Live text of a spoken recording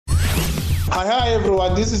Hi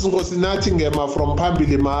everyone, this is Nkosinathi Ngema from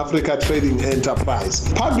Phambili Ma Africa Trading Enterprise.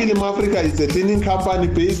 Phambili Ma Africa is a cleaning company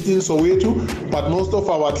based in Soweto, but most of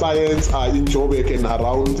our clients are in Joburg and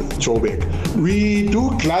around Joburg. We do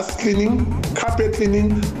glass cleaning, carpet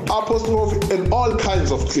cleaning, apostrophe, and all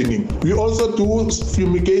kinds of cleaning. We also do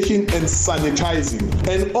fumigation and sanitizing.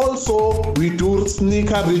 And also we do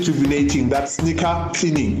sneaker rejuvenating, that's sneaker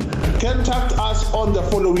cleaning. Contact us on the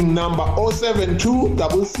following number: 072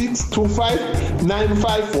 6625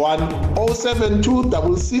 951, 072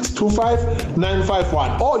 6625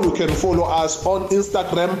 951, or you can follow us on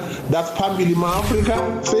Instagram, that's Phambili Ma Africa,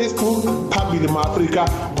 Facebook Phambili Ma Africa,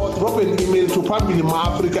 or drop an email to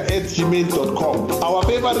phambili@gmail.com. Our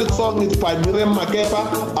favorite song is by Miriam Makeba,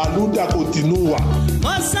 Aluta Kotinua.